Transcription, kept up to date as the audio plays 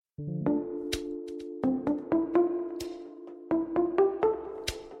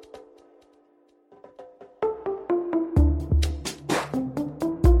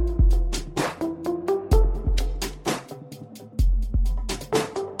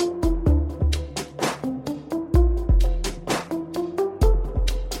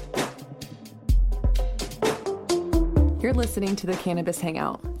You're listening to the Cannabis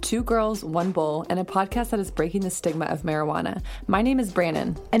Hangout, 2 girls, 1 bowl, and a podcast that is breaking the stigma of marijuana. My name is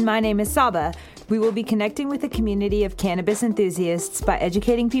Brannon. And my name is Saba. We will be connecting with a community of cannabis enthusiasts by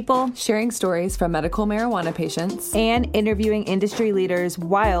educating people, Sharing stories from medical marijuana patients, and interviewing industry leaders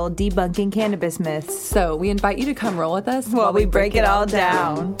while debunking cannabis myths. So we invite you to come roll with us while we break it all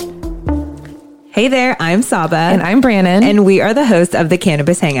down. Hey there, I'm Saba. And I'm Brannon. And we are the hosts of the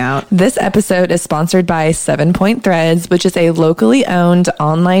Cannabis Hangout. This episode is sponsored by 7 Point Threads, which is a locally owned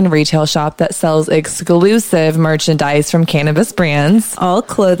online retail shop that sells exclusive merchandise from cannabis brands. All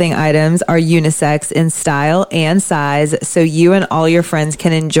clothing items are unisex in style and size, so you and all your friends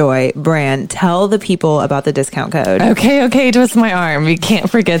can enjoy. Bran, tell the people about the discount code. Okay, twist my arm. We can't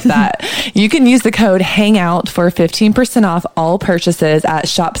forget that. You can use the code HANGOUT for 15% off all purchases at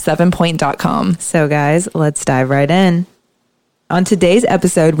shop7point.com. So guys, let's dive right in. On today's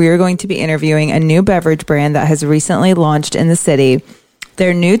episode, we are going to be interviewing a new beverage brand that has recently launched in the city.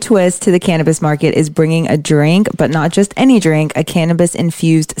 Their new twist to the cannabis market is bringing a drink, but not just any drink, a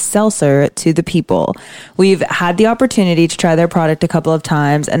cannabis-infused seltzer to the people. We've had the opportunity to try their product a couple of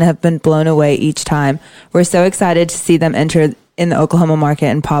times and have been blown away each time. We're so excited to see them enter in the Oklahoma market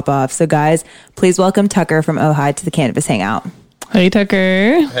and pop off. So guys, please welcome Tucker from Hi to the Cannabis Hangout. Hey,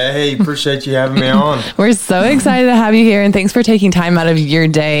 Tucker. Hey, appreciate you having me on. We're so excited to have you here, and thanks for taking time out of your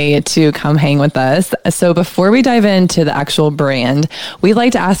day to come hang with us. So before we dive into the actual brand, we'd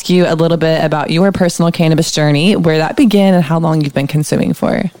like to ask you a little bit about your personal cannabis journey, where that began and how long you've been consuming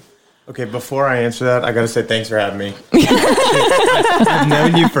for. Okay, before I answer that, I got to say thanks for having me. I've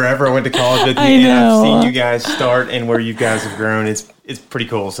known you forever. I went to college with you, and I've seen you guys start and where you guys have grown. It's pretty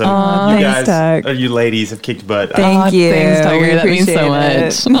cool. So you thanks, guys, Tuck. you ladies have kicked butt. Thank you. Thanks, Tucker. We That means so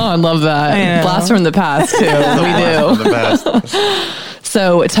appreciate much. Oh, I love that. Blast from the past, too. We do. The best.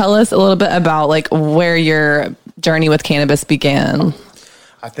 So tell us a little bit about like where your journey with cannabis began.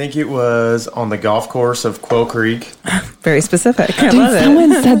 I think it was on the golf course of Quail Creek. Very specific. I Dude, love it.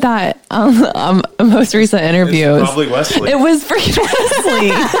 someone said that on a most recent interview. It's probably Wesley. It was freaking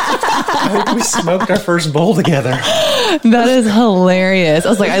Wesley. I think we smoked our first bowl together. That is hilarious. I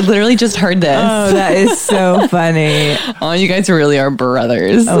was like, I literally just heard this. Oh, that is so funny. Oh, you guys really are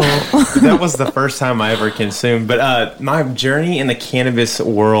brothers. Oh. That was the first time I ever consumed. But my journey in the cannabis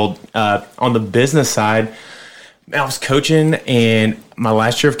world, on the business side, I was coaching, and my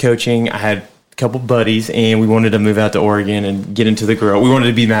last year of coaching, I had a couple buddies, and we wanted to move out to Oregon and get into the grow. We wanted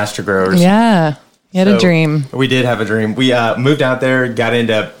to be master growers. Yeah. You had a dream. We did have a dream. We moved out there, got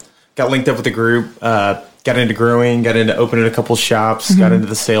linked up with the group, got into growing, got into opening a couple shops, got into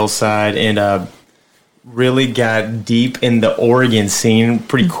the sales side, and really got deep in the Oregon scene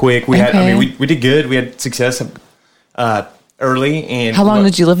pretty quick. We did good. We had success early. And How long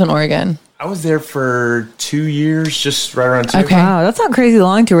did you live in Oregon? I was there for 2 years, just right around 2. Okay. Wow, that's not crazy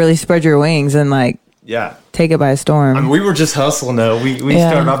long to really spread your wings and like Yeah. take it by storm. I mean, we were just hustling though. We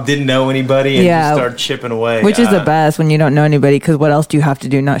started off, didn't know anybody, and just started chipping away. Which is the best when you don't know anybody, because what else do you have to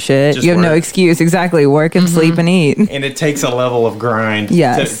do? Not shit. Just You have no work. excuse. Exactly. Work and sleep and eat. And it takes a level of grind.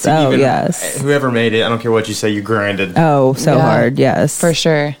 Yes. Yes. Whoever made it, I don't care what you say, you grinded. Oh, so Yeah. hard. Yes. For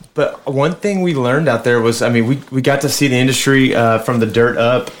sure. But one thing we learned out there was, I mean, we got to see the industry from the dirt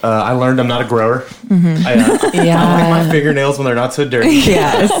up. I learned I'm not a grower. I like my fingernails when they're not so dirty.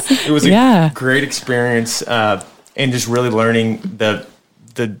 Yes. It was a great experience, and just really learning the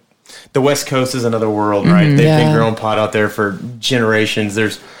West Coast is another world, right? They've been growing pot out there for generations.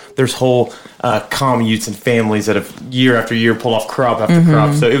 There's whole communes and families that have year after year pulled off crop after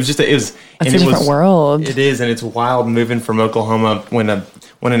crop. So it was It's a different world. It is, and it's wild moving from Oklahoma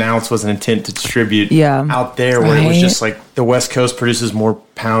when an ounce was an intent to distribute out there, where it was just like the West Coast produces more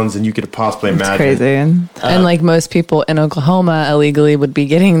pounds than you could possibly imagine. Crazy. And like most people in Oklahoma illegally would be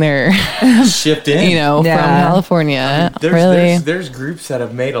getting their shipped in, from California. There's groups that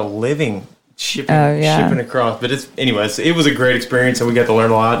have made a living shipping across. But it was a great experience, and we got to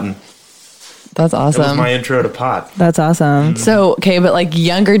learn a lot. And that's awesome. That was my intro to pot. That's awesome. So, okay, but like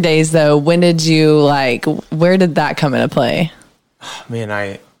younger days though, where did that come into play? Man,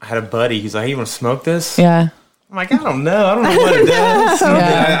 I had a buddy. He's like, "Hey, you want to smoke this?" Yeah. I'm like, I don't know what it does.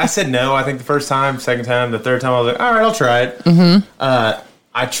 I said no. I think the first time, second time, the third time, I was like, all right, I'll try it.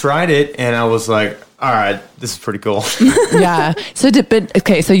 I tried it, and I was like, all right, this is pretty cool. Yeah. So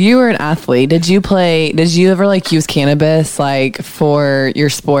you were an athlete. Did you ever like use cannabis like for your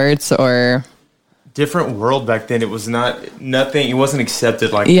sports or? Different world back then. It was nothing. It wasn't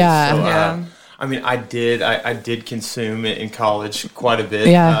accepted like this. So, I mean, I did consume it in college quite a bit.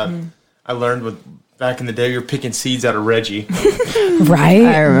 Yeah. I learned back in the day, you're picking seeds out of Reggie. Right.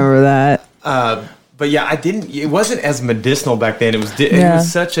 I remember that. But yeah, it wasn't as medicinal back then. It was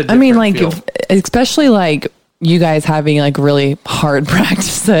such a different feel. Especially like you guys having like really hard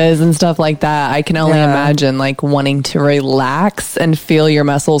practices and stuff like that. I can only imagine like wanting to relax and feel your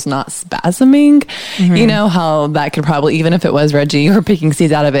muscles not spasming. You know how that could probably, even if it was Reggie or picking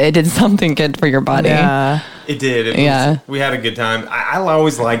seeds out of it, it did something good for your body. Yeah. It did. We had a good time. I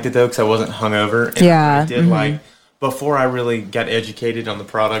always liked it though because I wasn't hungover. And Yeah. I did like, before I really got educated on the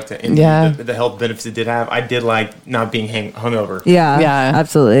product and the health benefits it did have, I did like not being hungover. Yeah,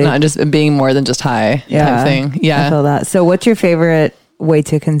 absolutely. Not just being more than just high type thing. Yeah. I feel that. So what's your favorite way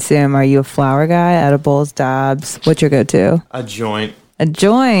to consume? Are you a flower guy, edibles, dabs? What's your go-to? A joint. A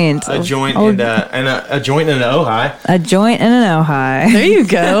joint. A joint and a joint and an Ojai. A joint and an Ojai. There you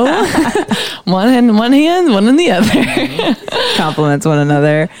go. One in one hand, one in the other. Compliments one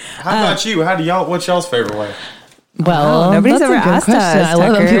another. How about you? What's y'all's favorite way? Well, nobody's that's ever a good asked question. us. I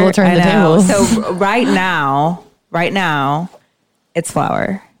love when Tucker. people turn the I know. tables. So right now, it's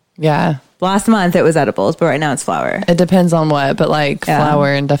flower. Yeah. Last month it was edibles, but right now it's flower. It depends on what, but like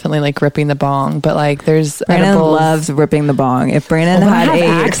flower and definitely like ripping the bong. But like there's Brandon edibles. loves ripping the bong. If Brandon had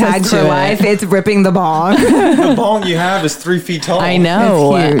a tag for life, it's ripping the bong. The bong you have is 3 feet tall. I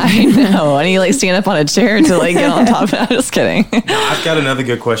know. It's I know. And you like stand up on a chair to like get on top of it. Just kidding. I've got another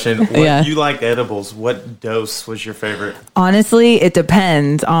good question. You like edibles. What dose was your favorite? Honestly, it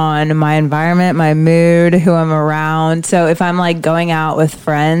depends on my environment, my mood, who I'm around. So if I'm like going out with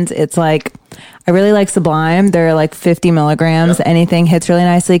friends, it's like, I really like Sublime. They're like 50 milligrams. Yep. Anything hits really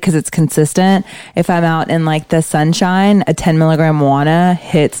nicely because it's consistent. If I'm out in like the sunshine, a 10 milligram Wana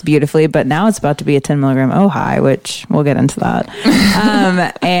hits beautifully. But now it's about to be a 10 milligram Ojai, which we'll get into that.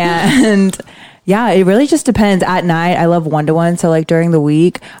 And yeah, it really just depends. At night, I love 1-to-1. So like during the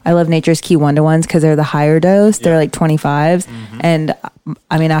week, I love Nature's Key 1-to-1s because they're the higher dose. They're like 25s. And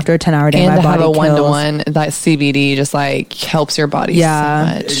I mean, after a 10-hour day, and my to have body a kills. 1-to-1, that CBD just like helps your body so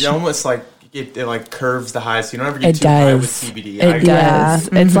much. It's almost like it like curves the high, so you don't ever get It too high with does. CBD. It does.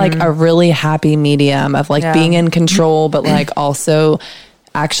 It's like a really happy medium of like being in control, but like also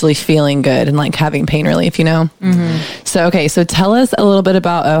actually feeling good and like having pain relief, you know? So, okay. So tell us a little bit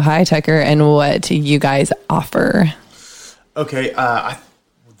about Hi Tucker and what you guys offer. Okay.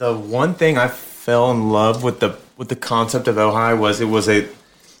 The one thing I fell in love with the concept of Ojai was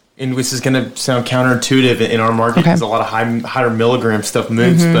and this is going to sound counterintuitive in our market because a lot of higher milligram stuff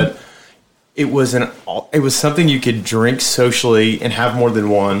moves, but it was something you could drink socially and have more than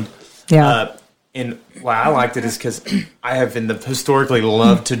one. Yeah. And why I liked it is because I have historically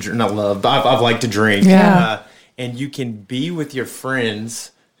loved to not love, but I've liked to drink. Yeah. And you can be with your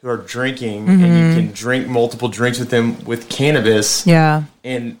friends who are drinking, and you can drink multiple drinks with them with cannabis. Yeah.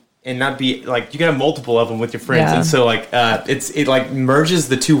 And not be like, you can have multiple of them with your friends. Yeah. And so like it like merges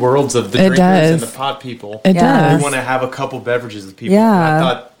the two worlds of the It drinkers does. and the pot people. It Yeah. does. We want to have a couple beverages with people. Yeah. And I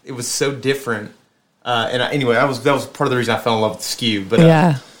thought it was so different. Anyway, that was part of the reason I fell in love with Skew.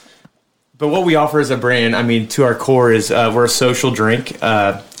 But but what we offer as a brand, I mean, to our core is we're a social drink.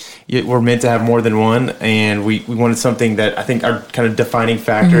 We're meant to have more than one, and we wanted something that I think our kind of defining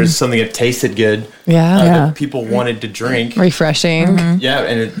factor is something that tasted good. That people wanted to drink. Refreshing.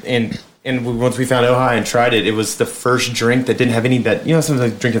 Yeah, once we found Ojai and tried it, it was the first drink that didn't have any that, you know,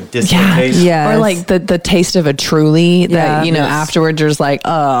 sometimes like drink a distillate taste. Yes. Or like the taste of a Truly that, you know, afterwards you're just like,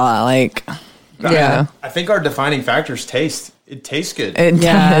 oh, like, Yeah. I think our defining factor is taste. It tastes good. It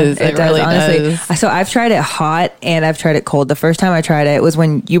does. It really honestly. does. So I've tried it hot and I've tried it cold. The first time I tried it was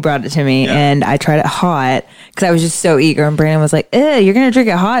when you brought it to me, and I tried it hot because I was just so eager. And Brandon was like, "You're gonna drink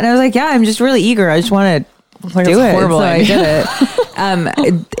it hot?" And I was like, "Yeah, I'm just really eager. I just want to Like, do it's it." horrible So I idea.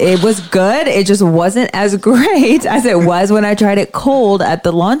 did it. It was good. It just wasn't as great as it was when I tried it cold at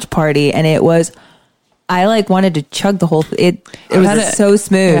the launch party, and it was. I like wanted to chug the whole. It was so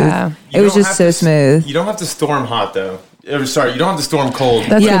smooth. Yeah. It was just so smooth. You don't have to storm hot though. Sorry, you don't have to storm cold.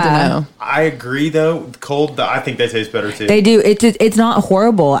 That's good to know. I agree though. Cold, I think they taste better too. They do. It's not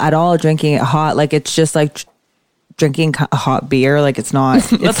horrible at all drinking it hot. Like it's just like drinking a hot beer. Like it's not.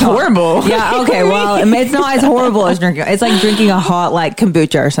 That's horrible. Yeah. Okay. Well, it's not as horrible as drinking. It's like drinking a hot like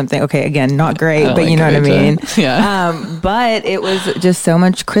kombucha or something. Okay. Again, not great, but like you know what I mean. Yeah. But it was just so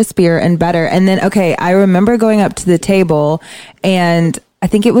much crispier and better. And then I remember going up to the table, and I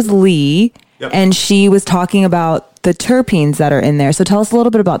think it was Lee, and she was talking about the terpenes that are in there. So tell us a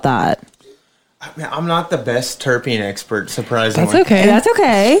little bit about that. I'm not the best terpene expert, surprisingly. That's okay. That's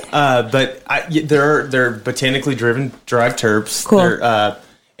okay. But they're botanically derived terps. Cool.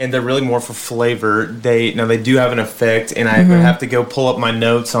 And and they're really more for flavor. They do have an effect, and I would have to go pull up my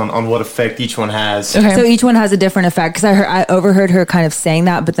notes on what effect each one has. Okay. So each one has a different effect, because I overheard her kind of saying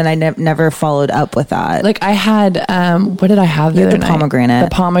that, but then I never followed up with that. Like I had, what did I have the other night? Pomegranate.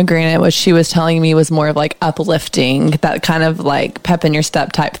 The pomegranate, which she was telling me was more of like uplifting, that kind of like pep in your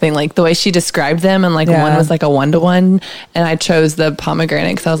step type thing. Like the way she described them, and like one was like a 1-to-1, and I chose the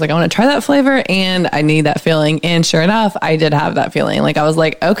pomegranate because I was like, I want to try that flavor and I need that feeling. And sure enough, I did have that feeling. Like I was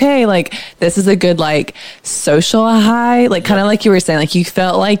like, okay, like this is a good like social high, like kind of like you were saying, like you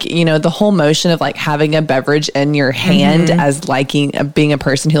felt like, you know, the whole motion of like having a beverage in your hand as liking being a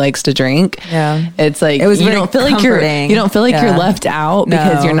person who likes to drink. Yeah, it's like it was you don't feel like you're left out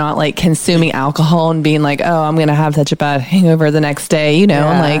because you're not like consuming alcohol and being like, oh, I'm gonna have such a bad hangover the next day, you know,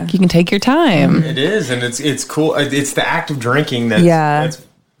 and like you can take your time. It is, and it's cool. It's the act of drinking that's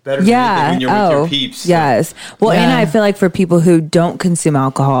better than when you're with your peeps. So. Yes. Well, and I feel like for people who don't consume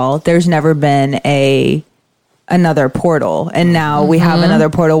alcohol, there's never been another portal. And now we have another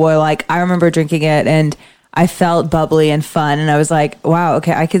portal where like I remember drinking it and I felt bubbly and fun, and I was like, wow,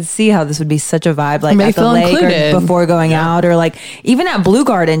 okay, I could see how this would be such a vibe, like at the lake or before going out, or like even at Blue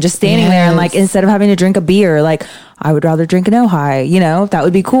Garden, just standing there and like instead of having to drink a beer, like I would rather drink an Ojai, you know, that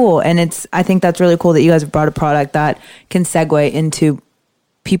would be cool. And I think that's really cool that you guys have brought a product that can segue into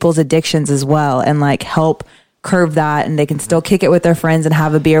people's addictions as well, and like help curb that, and they can still kick it with their friends and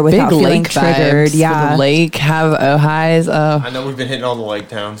have a beer without feeling triggered. Yeah, the lake, have Ojais. I know we've been hitting all the lake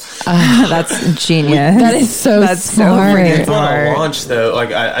towns. That's genius. That is so smart. So freaking smart. On launch though,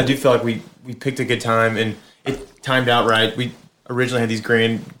 like I do feel like we picked a good time and it timed out right. We originally had these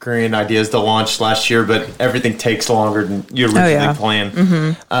grand ideas to launch last year, but everything takes longer than you originally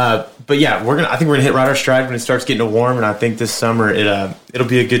planned. But yeah, I think we're gonna hit right our stride when it starts getting warm, and I think this summer it'll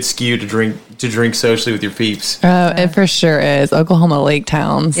be a good skew to drink socially with your peeps. Oh, it for sure is. Oklahoma lake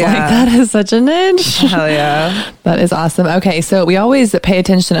towns, like that is such a niche. Hell yeah, that is awesome. Okay, so we always pay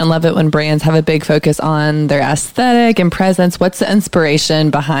attention and love it when brands have a big focus on their aesthetic and presence. What's the inspiration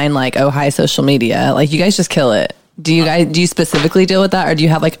behind like Ojai social media? Like you guys just kill it. Do you specifically deal with that, or do you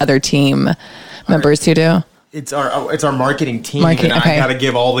have like other team members who do? It's our marketing team, and I got to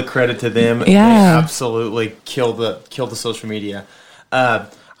give all the credit to them. Yeah, they absolutely kill the social media. I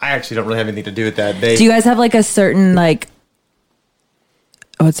actually don't really have anything to do with that. Do you guys have like a certain like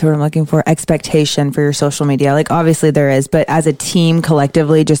what's the word I'm looking for? Expectation for your social media? Like obviously there is, but as a team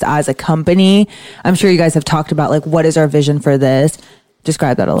collectively, just as a company, I'm sure you guys have talked about like what is our vision for this.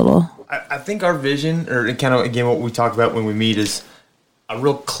 Describe that a little. I think our vision, or kind of again what we talk about when we meet, is a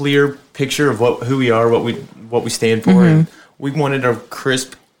real clear picture of who we are, what we stand for, and we wanted a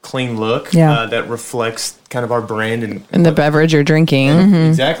crisp, clean look that reflects kind of our brand and the beverage you're drinking.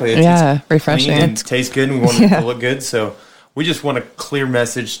 Exactly, it's refreshing. Clean and tastes good, and we want it to look good. So we just want a clear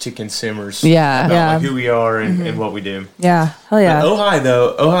message to consumers about like who we are and what we do. Yeah, hell yeah.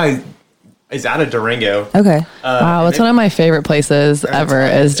 But Ojai is out of Durango. Okay. Wow, it's one of my favorite places ever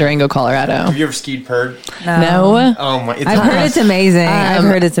is Durango, Colorado. Have you ever skied Purg? No. Oh my! I've heard it's amazing. I've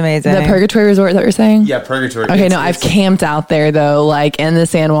heard it's amazing. The Purgatory Resort that you're saying? Yeah, Purgatory. Okay, no, I've camped out there though, like in the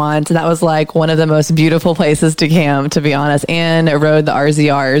San Juan. So that was like one of the most beautiful places to camp, to be honest. And I rode the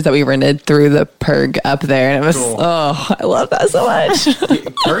RZRs that we rented through the Purg up there, and it was I love that so much.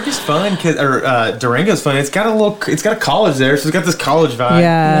 Purg is fun Durango's fun. It's got a college there, so it's got this college vibe.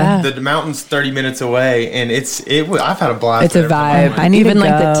 Yeah. The mountain's 30 minutes away, and I've had a blast. It's a vibe. I need even to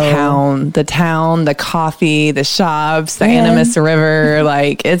like go. the town, the coffee, the shops, the Animas River,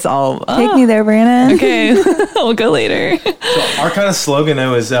 like it's all. Take me there, Brandon. Okay, we'll go later. So our kind of slogan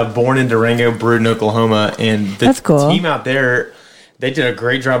though is born in Durango, brewed in Oklahoma, and the team out there, they did a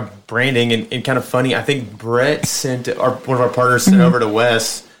great job branding and kind of funny. I think Brett sent one of our partners sent over to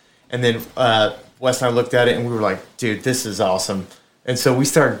Wes, and then Wes and I looked at it and we were like, dude, this is awesome. And so we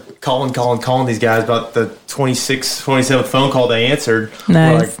started calling these guys. About the 27th phone call they answered.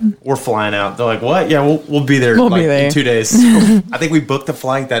 Nice. We're like, we're flying out. They're like, what? Yeah, we'll be there in 2 days. So I think we booked the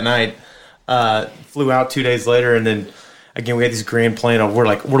flight that night, flew out 2 days later, and then again, we had this grand plan of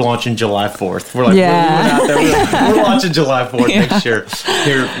we're launching July 4th. We're like, we went out there. We're launching July 4th next year.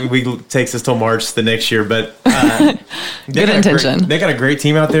 Here, takes us till March the next year. But good intention. They got a great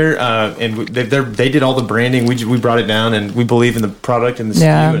team out there, and they did all the branding. We brought it down, and we believe in the product and the SKU.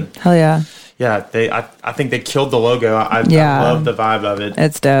 Yeah, hell yeah. Yeah, I think they killed the logo. I love the vibe of it.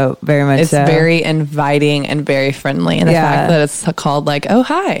 It's dope, very much. It's very inviting and very friendly, and the fact that it's called like, oh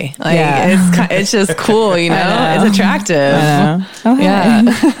hi, like it's just cool, you know. It's attractive. I know. Oh hi.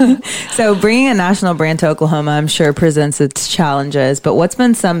 Yeah. So bringing a national brand to Oklahoma, I'm sure presents its challenges. But what's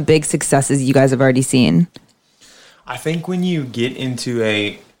been some big successes you guys have already seen? I think when you get into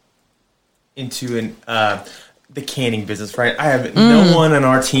a the canning business, right? I have no one on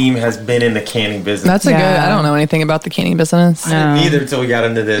our team has been in the canning business. That's a good. I don't know anything about the canning business. I didn't either until we got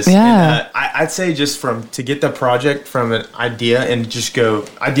into this. Yeah. And, I'd say just to get the project from an idea and just go,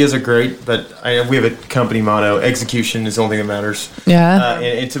 ideas are great, but we have a company motto, execution is the only thing that matters. Yeah.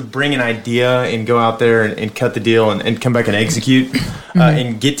 And to bring an idea and go out there and cut the deal and come back and execute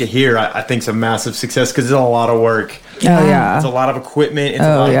and get to here, I think is a massive success because it's a lot of work. Oh, yeah. It's a lot of equipment. It's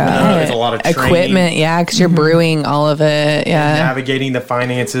it's a lot of training. Equipment, yeah, because you're brewing all of it. Yeah. And navigating the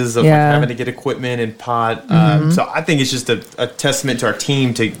finances of having to get equipment and pot. So I think it's just a testament to our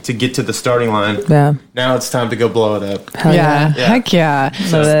team to get to the starting line. Yeah. Now it's time to go blow it up. Yeah. Heck yeah.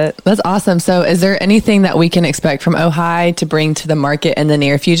 Love it. That's awesome. So is there anything that we can expect from Hi to bring to the market in the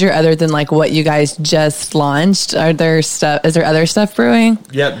near future other than like what you guys just launched? Is there other stuff brewing?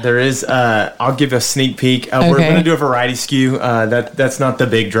 Yep, there is. I'll give a sneak peek. We're going to do a variety SKU. That's not the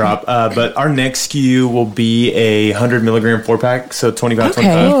big drop. But our next SKU will be a 100 milligram 4-pack. So 25,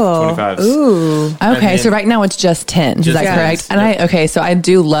 25s. Ooh. Okay. So right now it's just 10. Is that correct? And so I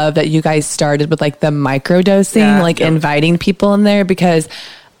do love that you guys started with like the micro dosing, inviting people in there because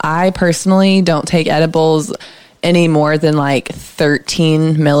I personally don't take edibles any more than like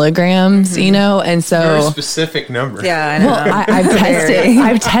 13 milligrams, you know? And so very specific number. Yeah, I know. Well,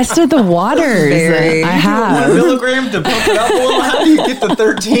 I've tested the waters. I have. 1 milligram to bump it up a little. How do you get to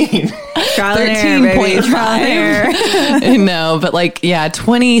 13? Trial and error, baby. Trial and error. No, but like,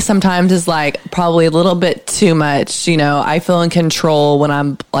 20 sometimes is like probably a little bit too much. You know, I feel in control when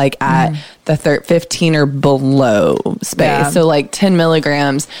I'm like at the 15 or below space. Yeah. So like 10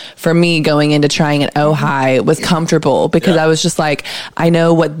 milligrams for me going into trying an Hi was comfortable because I was just like, I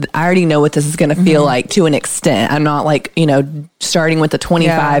already know what this is going to feel like to an extent. I'm not like, starting with the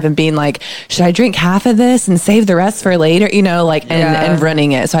 25 and being like, should I drink half of this and save the rest for later? And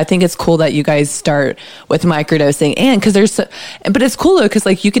running it. So I think it's cool that you guys start with microdosing but it's cool though, because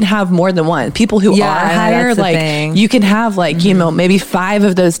like you can have more than one. People who are higher, like you can have like, maybe 5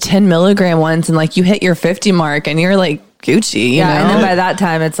 of those 10 milligram ones and like you hit your 50 mark and you're like Gucci, you know? And then by that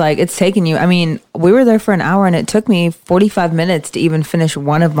time it's like, it's taken you, we were there for an hour and it took me 45 minutes to even finish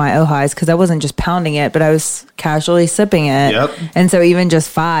one of my Hi's because I wasn't just pounding it, but I was casually sipping it. Yep. And so even just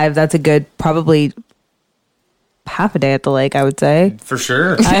 5, that's a good, probably half a day at the lake, I would say. For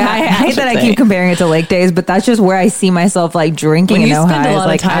sure. I hate that I keep comparing it to lake days, but that's just where I see myself like drinking. When you spend a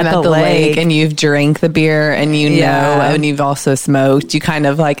lot of time at the lake and you've drank the beer and and you've also smoked, you kind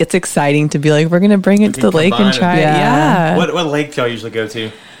of like, it's exciting to be like, we're going to bring it to the lake and try it. Yeah. What lake do y'all usually go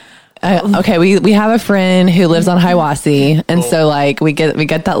to? Okay, we have a friend who lives on Hiwassee, and so like we get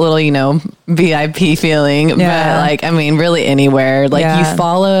that little VIP feeling. But like really anywhere. Like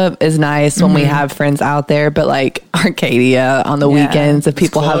Eufaula is nice when we have friends out there, but like Arcadia on the weekends if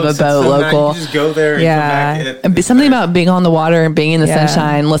people have a boat local. You just go there. And come back. Something about being on the water and being in the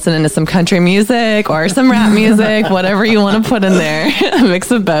sunshine, listening to some country music or some rap music, whatever you want to put in there, a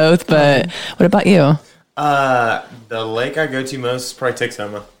mix of both. But what about you? The lake I go to most is probably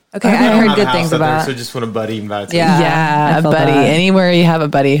Texoma. Okay, I heard good things about. There, so just when a buddy invites me. Yeah, a buddy. That. Anywhere you have a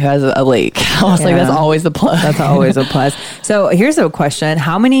buddy who has a lake. I was like, that's always a plus. That's always a plus. So here's a question.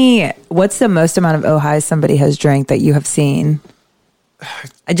 What's the most amount of Hi's somebody has drank that you have seen?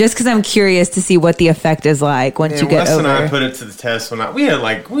 Just because I'm curious to see what the effect is like once you get Wes over. And I put it to the test we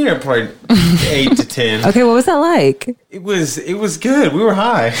had probably 8 to 10. Okay, what was that like? It was good. We were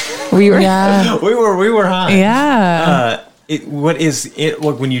high. We were we were high. Yeah.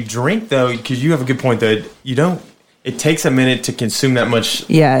 When you drink though, because you have a good point though, it takes a minute to consume that much.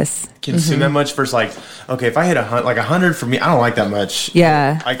 Yes. That much versus like, okay, if I hit 100 for me, I don't like that much.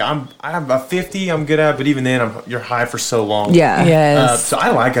 Yeah. Like I have a 50 I'm good at, but even then you're high for so long. Yeah. Yes. So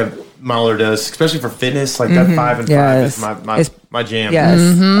I like a milder dose, especially for fitness. Like that 5 and 5 is my jam. Yes.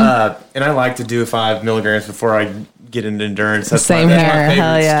 And I like to do 5 milligrams before I get into endurance. That's Same my here. favorite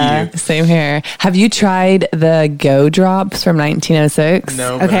Hell yeah. SKU. Same here. Have you tried the Go drops from 1906?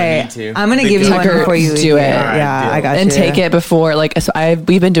 No, but I need to. I'm going to give you one before you do it. I got you. And take it before,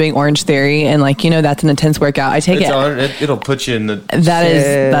 we've been doing Orange Theory, and that's an intense workout. I take it. It'll put you in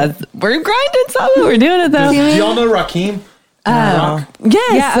the... We're grinding something. We're doing it though. Do y'all know Raheem?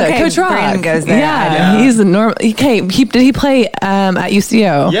 Yes, okay. Coach Rock. Brandon goes there. Yeah, he's a normal. Okay, did he play at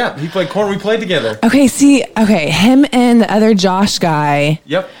UCO? Yeah, he played corner. We played together. Okay, him and the other Josh guy.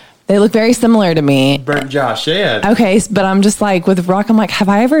 Yep. They look very similar to me. Brent Josh, yeah. Okay, but I'm just like, with Rock, I'm like, have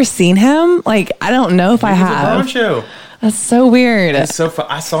I ever seen him? Like, I don't know if I have. Show. That's so weird. It's so fun.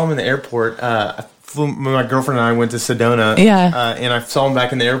 I saw him in the airport. my girlfriend and I went to Sedona. Yeah. And I saw him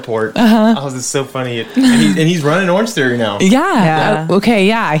back in the airport. Oh, this is so funny. And he's running Orange Theory now. Yeah. Okay.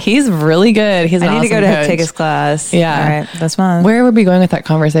 Yeah. He's really good. He's an I need to awesome go to coach. take his class. Yeah. All right. That's fine. Where would we going with that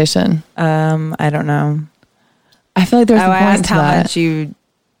conversation? I don't know. I feel like there's a I point asked to how that.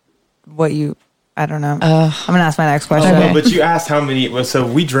 much I don't know. I'm going to ask my next question. Okay. But you asked how many. So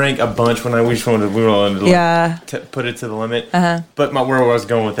we drank a bunch when we just wanted to put it to the limit. But where I was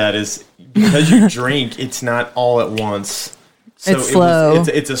going with that is because you drink, it's not all at once. So It's slow.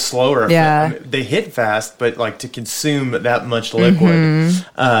 It's a slower effect. Yeah. I mean, they hit fast, but like to consume that much liquid.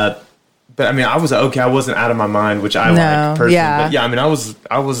 But I mean, I was okay. I wasn't out of my mind, which I like personally. Yeah. But yeah, I mean, I was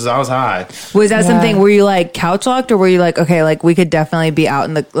high. Was that something, were you like couch locked or were you like, okay, like we could definitely be out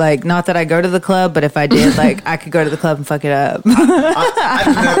in the, like, not that I go to the club, but if I did, like I could go to the club and fuck it up. I'd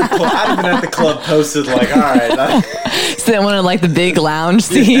have been at the club posted like, all right. Sitting one of like the big lounge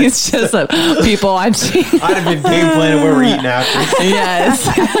seats, just like people watching. I'd have been game planning where we're eating after. Yes.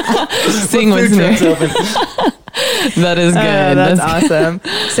 Seeing what's Food new. trucks open. That is good. That's awesome.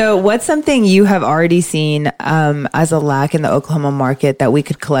 So what's something you have already seen as a lack in the Oklahoma market that we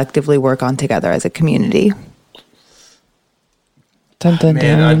could collectively work on together as a community? Dun, dun,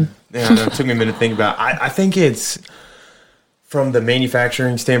 dun. It took me a minute to think about it. I think it's from the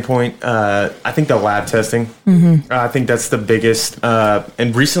manufacturing standpoint. I think the lab testing. I think that's the biggest.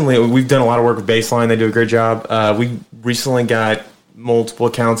 And recently, we've done a lot of work with Baseline. They do a great job. We recently got multiple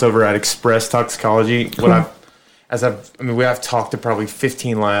accounts over at Express Toxicology. Cool. We have talked to probably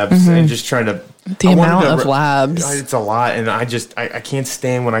 15 labs and just trying to. The amount of labs. It's a lot, and I can't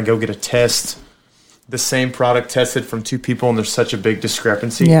stand when I go get a test. The same product tested from two people, and there's such a big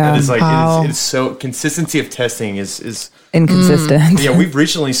discrepancy. Yeah. It's like Wow. it's so consistency of testing is Inconsistent. yeah. We've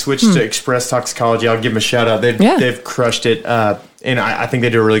recently switched to Express Toxicology. I'll give them a shout out. They've crushed it, and I think they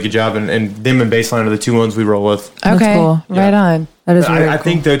do a really good job. And them and Baseline are the two ones we roll with. Okay. That's cool. Right on. That is But really I cool.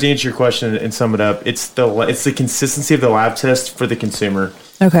 think though, to answer your question and sum it up, it's the consistency of the lab test for the consumer.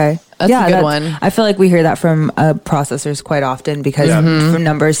 Okay. That's a good one. I feel like we hear that from processors quite often because from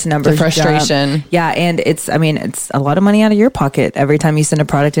numbers to numbers. The frustration. jump. Yeah. And it's a lot of money out of your pocket every time you send a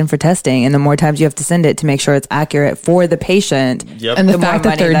product in for testing. And the more times you have to send it to make sure it's accurate for the patient. Yep. And the more fact that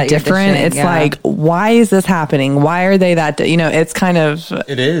money they're that you're different, dishing, it's yeah. like, why is this happening? Why are they that? It's kind of.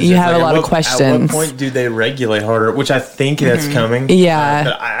 It is. You It's have like, a lot of At questions. what point do they regulate harder? Which I think that's coming. Yeah.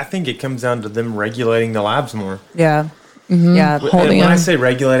 But I think it comes down to them regulating the labs more. Yeah. Yeah. And Holding when I on. say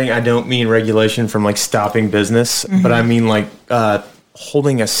regulating, I don't mean regulation from like stopping business, but I mean like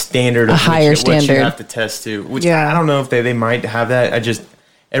holding a standard, of higher what you standard. have to test to. Which Yeah. I don't know if they might have that. I just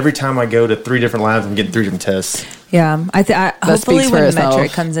every time I go to 3 different labs, I'm getting 3 different tests. Yeah. Hopefully speaks for when itself.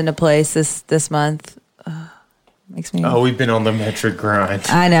 metric comes into place this month, makes me. Oh, we've been on the metric grind.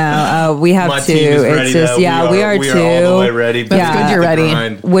 I know. We have My to. team is ready. It's just, though. we are we too. are all the way ready. That's Yeah. good you're The ready.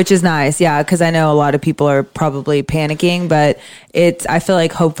 grind. Which is nice, yeah, because I know a lot of people are probably panicking, but I feel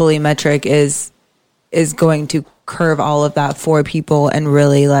like hopefully metric is going to curve all of that for people and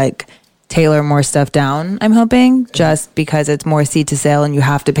really like tailor more stuff down. I'm hoping just because it's more seed to sale and you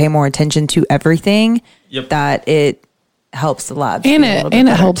have to pay more attention to everything. Yep. That it helps the labs And be a it little bit and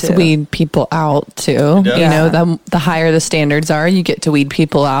it better, helps too. weed people out too. It does. You know, the higher the standards are, you get to weed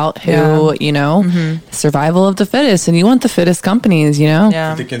people out who, survival of the fittest, and you want the fittest companies,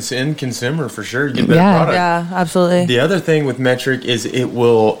 Yeah, The end consumer for sure. You get better Yeah. product. yeah, absolutely. The other thing with metric is it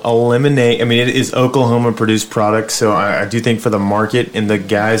will eliminate. I mean, it is Oklahoma produced product, so I do think for the market and the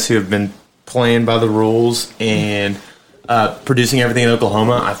guys who have been playing by the rules and producing everything in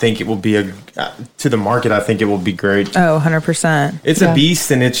Oklahoma, I think it will be to the market. I think it will be great. Oh, 100%. It's a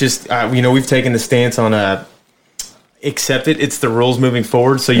beast, and it's just we've taken the stance on accept it. It's the rules moving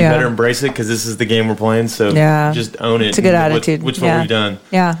forward, so you Yeah. better embrace it because this is the game we're playing. So Yeah. just own it. It's a good and attitude. Which yeah. what we've done.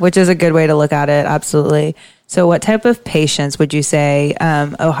 Yeah, which is a good way to look at it. Absolutely. So, what type of patients would you say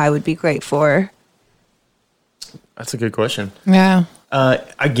Ojai would be great for? That's a good question. Yeah.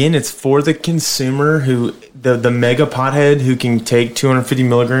 Again, it's for the consumer who the mega pothead who can take 250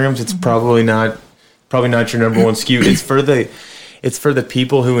 milligrams. It's probably not your number one SKU. It's for the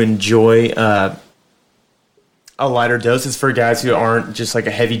people who enjoy a lighter dose. It's for guys who aren't just like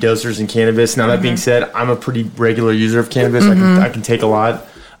a heavy dosers in cannabis. Now that being said, I'm a pretty regular user of cannabis. I can take a lot.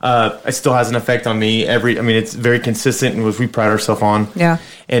 It still has an effect on me. It's very consistent and which we pride ourselves on. Yeah.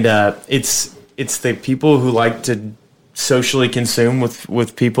 And it's the people who like to socially consume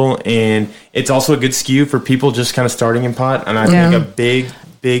with people, and it's also a good SKU for people just kind of starting in pot. And I think a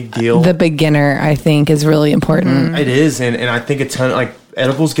big deal. The beginner, I think, is really important. It is, and I think a ton, like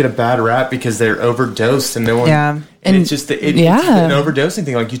edibles get a bad rap because they're overdosed and no one. Yeah. And it's just it's an overdosing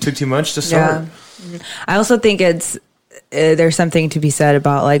thing. Like you took too much to start. Yeah. I also think there's something to be said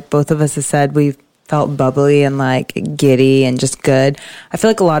about, like both of us have said, we felt bubbly and like giddy and just good. I feel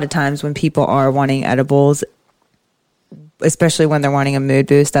like a lot of times when people are wanting edibles, especially when they're wanting a mood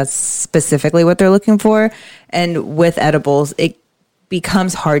boost, that's specifically what they're looking for. And with edibles, it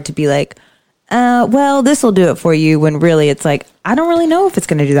becomes hard to be like, well, this will do it for you, when really it's like, I don't really know if it's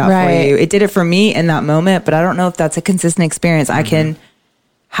going to do that for you. It did it for me in that moment, but I don't know if that's a consistent experience I can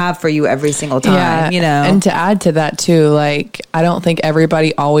have for you every single time, you know? And to add to that too, like, I don't think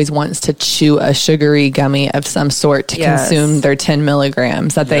everybody always wants to chew a sugary gummy of some sort to consume their 10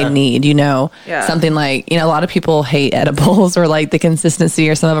 milligrams that they need, you know? Something like, you know, a lot of people hate edibles, or like the consistency,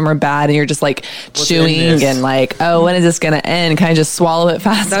 or some of them are bad, and you're just like chewing and like, oh, when is this going to end? Can I just swallow it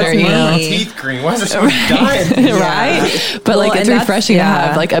faster? You know? Teeth green. Why is there so much dying? Right? But like, it's refreshing to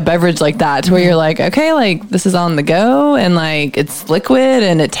have like a beverage like that, to where you're like, okay, like this is on the go, and like it's liquid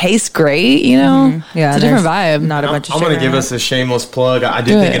and it tastes great, you know? Yeah, it's a different vibe. Not a bunch of I'm going to give us a shameless plug. I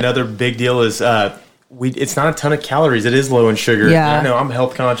do think another big deal is it's not a ton of calories. It is low in sugar. Yeah. I know I'm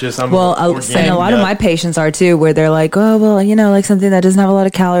health conscious. I'm organic, and a lot of my patients are too, where they're like, oh, well, you know, like something that doesn't have a lot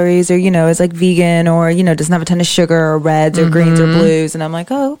of calories, or, you know, is like vegan, or, you know, doesn't have a ton of sugar, or reds or greens or blues. And I'm like,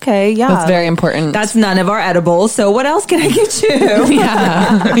 oh, okay. Yeah. That's very important. That's none of our edibles. So what else can I get you?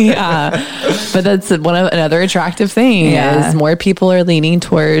 Yeah. But that's another attractive thing is more people are leaning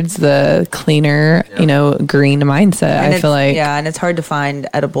towards the cleaner, you know, green mindset. And I feel like. Yeah. And it's hard to find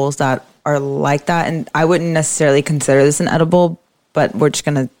edibles that are like that, and I wouldn't necessarily consider this an edible, but we're just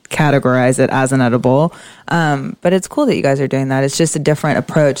going to categorize it as an edible. But it's cool that you guys are doing that. It's just a different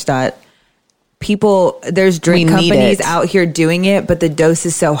approach that there's drink companies out here doing it, but the dose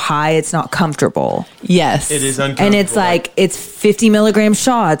is so high, it's not comfortable. Yes. It is uncomfortable. And it's like, it's 50 milligram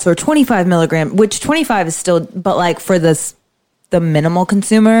shots or 25 milligram, which 25 is still, but like for the minimal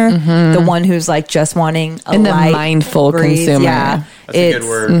consumer, the one who's like just wanting a and light the mindful breeze. consumer. Yeah, that's a good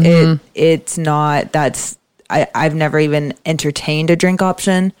word. It's not. I've never even entertained a drink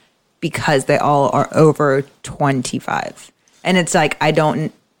option because they all are over 25, and it's like I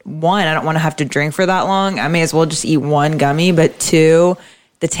don't want to have to drink for that long. I may as well just eat one gummy, but two,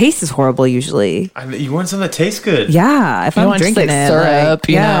 the taste is horrible usually. You want something that tastes good. Yeah, if I'm drinking like it, syrup,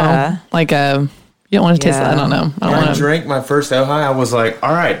 you know, like a. You don't want to taste it. I don't know. When I drank my first Ojai, I was like,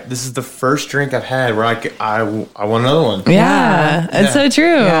 all right, this is the first drink I've had where I want another one. Yeah, it's so true.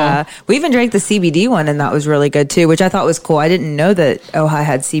 Yeah. We even drank the CBD one, and that was really good too, which I thought was cool. I didn't know that Ojai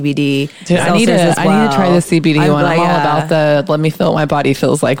had CBD. Dude, I need to try the CBD one. I'm all about the let me feel what my body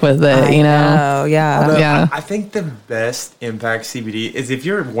feels like with it, you know? Yeah. I think the best impact CBD is if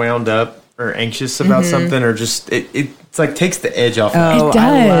you're wound up or anxious about something, or just it's like takes the edge off. It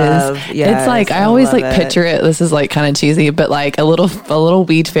does. It's like I always like picture it. This is like kind of cheesy, but like a little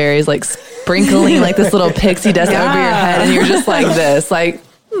weed fairy is like sprinkling like this little pixie dust over your head, and you're just like this, like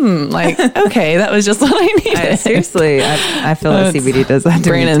like okay, that was just what I needed. Seriously, I feel like CBD does that to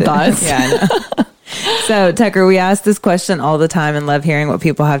Brandon me too. thoughts. Yeah, I know. So Tucker, we ask this question all the time and love hearing what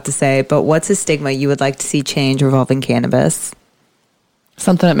people have to say. But what's a stigma you would like to see change revolving cannabis?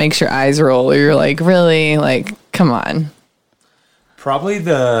 Something that makes your eyes roll, or you're like, really, like, come on. Probably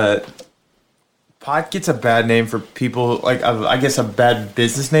the pot gets a bad name for people, like I guess a bad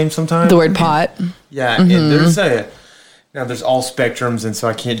business name sometimes. The word pot. Yeah, and there's all spectrums, and so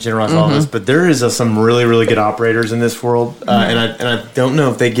I can't generalize all this, but there is some really, really good operators in this world, and I don't know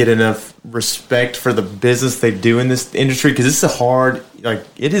if they get enough respect for the business they do in this industry, because it's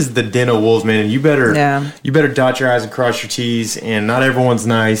it is the den of wolves, man. And you better dot your I's and cross your T's, and not everyone's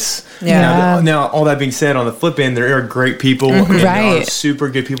nice. Yeah. Now, all that being said, on the flip end, there are great people, and there are super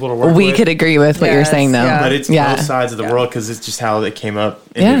good people to work with. We could agree with what you're saying, though. But it's both sides of the world, because it's just how it came up,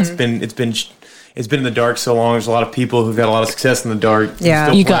 and it's been in the dark so long. There's a lot of people who've had a lot of success in the dark.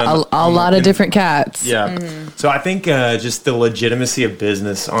 Yeah, you got a lot of different cats. Yeah. So I think just the legitimacy of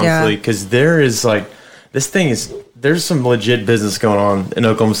business, honestly, because there is there's some legit business going on in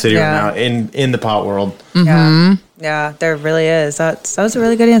Oklahoma City right now in the pot world. Yeah, there really is. That was a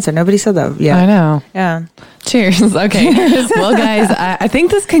really good answer. Nobody said that. Yeah, I know. Yeah. Cheers. Okay. Well, guys, I think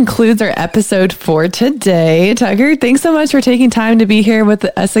this concludes our episode for today. Tucker, thanks so much for taking time to be here with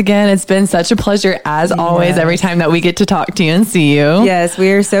us again. It's been such a pleasure, as always, every time that we get to talk to you and see you. Yes,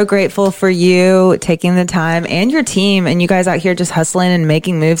 we are so grateful for you taking the time, and your team, and you guys out here just hustling and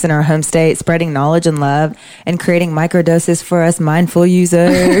making moves in our home state, spreading knowledge and love, and creating microdoses for us mindful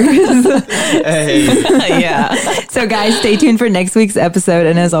users. Yeah. So, guys, stay tuned for next week's episode.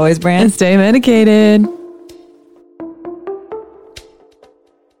 And as always, Brand, stay medicated.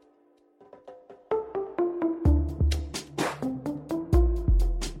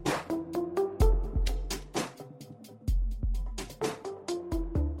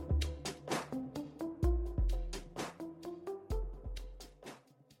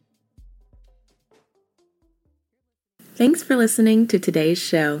 Thanks for listening to today's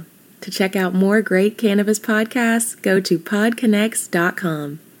show. To check out more great cannabis podcasts, go to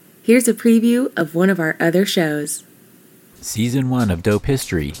podconnects.com. Here's a preview of one of our other shows. Season 1 of Dope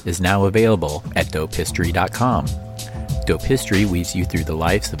History is now available at dopehistory.com. Dope History weaves you through the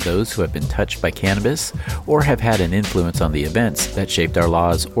lives of those who have been touched by cannabis or have had an influence on the events that shaped our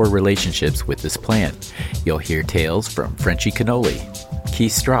laws or relationships with this plant. You'll hear tales from Frenchie Cannoli,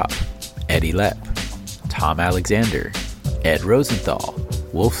 Keith Strop, Eddie Lepp, Tom Alexander, Ed Rosenthal,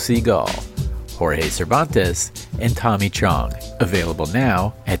 Wolf Seagal, Jorge Cervantes, and Tommy Chong. Available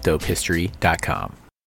now at dopehistory.com.